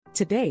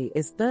Today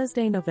is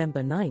Thursday,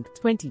 November 9th,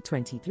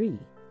 2023.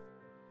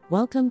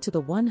 Welcome to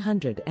the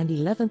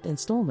 111th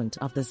installment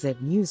of the Z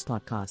News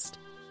Podcast.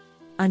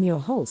 I'm your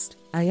host,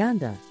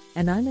 Ayanda,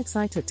 and I'm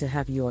excited to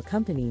have you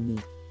accompany me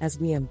as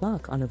we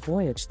embark on a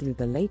voyage through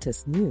the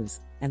latest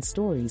news and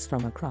stories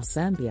from across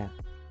Zambia.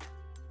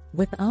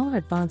 With our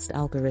advanced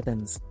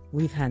algorithms,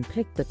 we've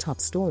handpicked the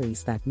top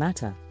stories that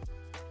matter.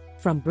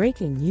 From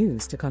breaking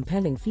news to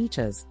compelling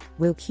features,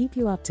 we'll keep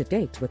you up to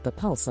date with the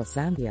pulse of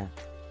Zambia.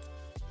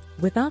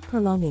 Without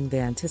prolonging the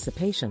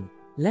anticipation,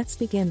 let's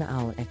begin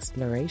our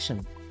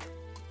exploration.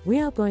 We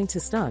are going to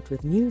start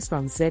with news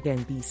from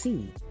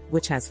ZNBC,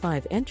 which has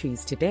 5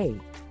 entries today.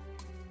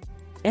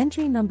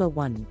 Entry number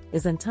 1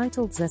 is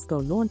entitled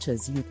ZESCO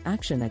Launches Youth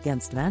Action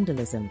Against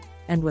Vandalism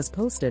and was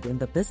posted in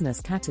the business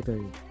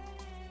category.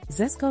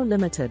 ZESCO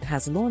Limited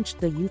has launched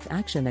the Youth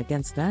Action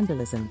Against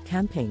Vandalism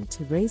campaign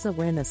to raise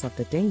awareness of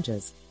the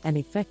dangers and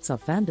effects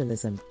of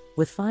vandalism,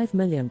 with 5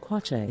 million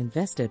kwacha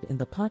invested in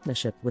the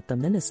partnership with the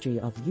Ministry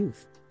of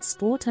Youth,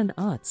 Sport and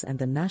Arts and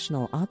the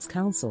National Arts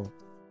Council.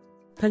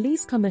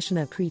 Police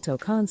Commissioner Krito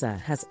Kanza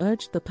has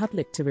urged the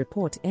public to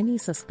report any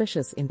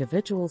suspicious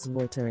individuals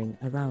loitering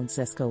around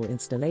ZESCO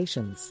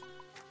installations.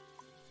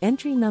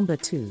 Entry number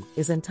 2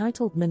 is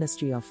entitled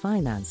Ministry of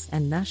Finance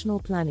and National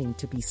Planning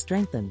to be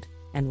Strengthened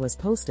and was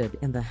posted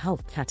in the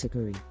health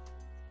category.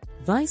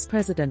 Vice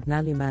President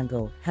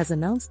Nalimango has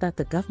announced that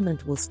the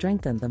government will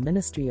strengthen the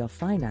Ministry of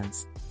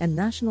Finance and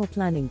National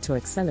Planning to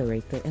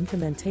accelerate the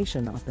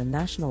implementation of the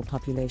National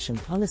Population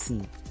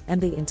Policy and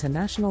the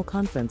International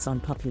Conference on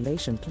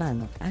Population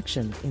Plan of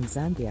Action in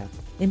Zambia,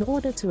 in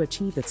order to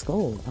achieve its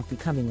goal of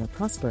becoming a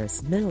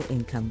prosperous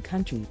middle-income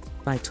country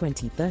by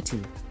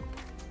 2030.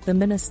 The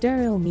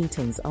ministerial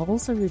meetings are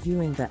also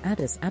reviewing the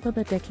Addis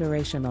Ababa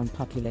Declaration on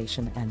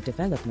Population and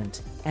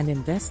Development and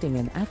investing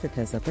in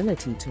Africa's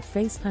ability to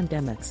face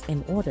pandemics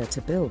in order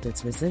to build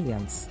its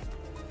resilience.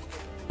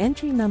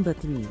 Entry number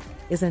 3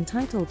 is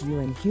entitled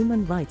UN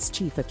Human Rights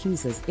Chief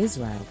Accuses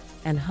Israel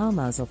and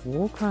Hamas of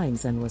War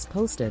Crimes and was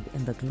posted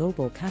in the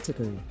global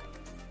category.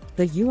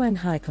 The UN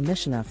High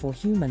Commissioner for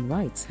Human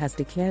Rights has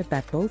declared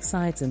that both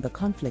sides in the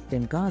conflict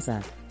in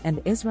Gaza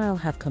and Israel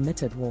have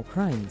committed war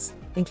crimes,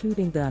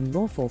 including the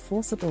unlawful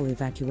forcible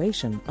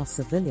evacuation of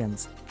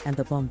civilians and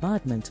the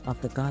bombardment of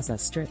the Gaza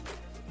Strip.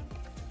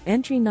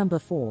 Entry number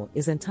 4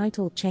 is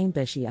entitled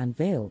Chaimbeshi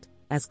Unveiled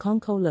as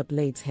Konkola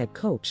Blades head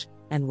coach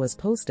and was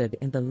posted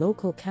in the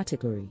local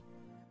category.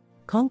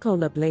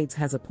 Konkola Blades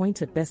has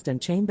appointed Beston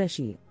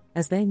Chaimbeshi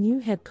as their new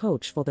head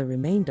coach for the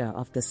remainder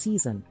of the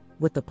season,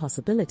 with the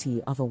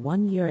possibility of a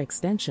 1-year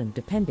extension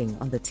depending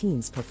on the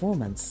team's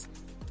performance.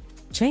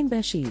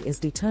 Chaimbeshi is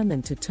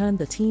determined to turn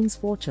the team's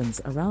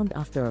fortunes around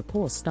after a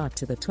poor start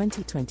to the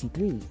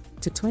 2023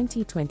 to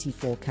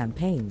 2024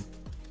 campaign.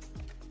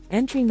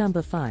 Entry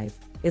number 5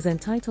 is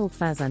entitled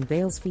FAZ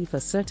Unveils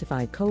FIFA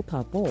Certified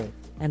Copa Ball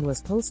and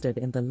was posted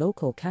in the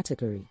local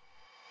category.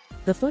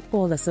 The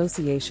Football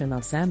Association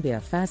of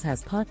Zambia FAZ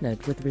has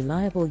partnered with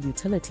Reliable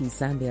Utilities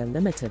Zambia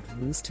Limited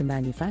RUS to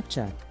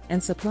manufacture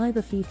and supply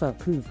the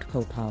FIFA-approved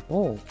Copa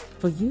Ball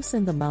for use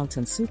in the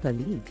Mountain Super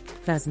League,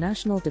 FAZ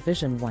National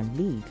Division 1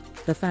 League,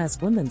 the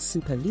FAZ Women's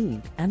Super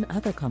League and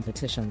other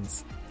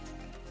competitions.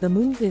 The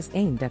move is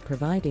aimed at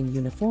providing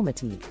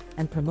uniformity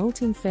and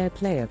promoting fair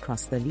play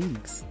across the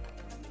leagues.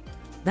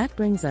 That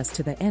brings us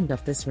to the end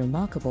of this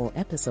remarkable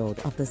episode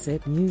of the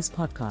Z News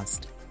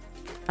Podcast.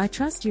 I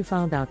trust you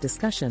found our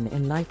discussion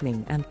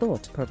enlightening and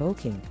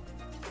thought-provoking.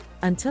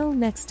 Until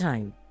next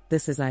time,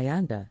 this is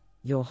Ayanda,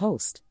 your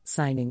host,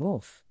 signing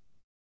off.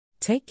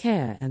 Take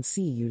care and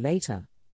see you later.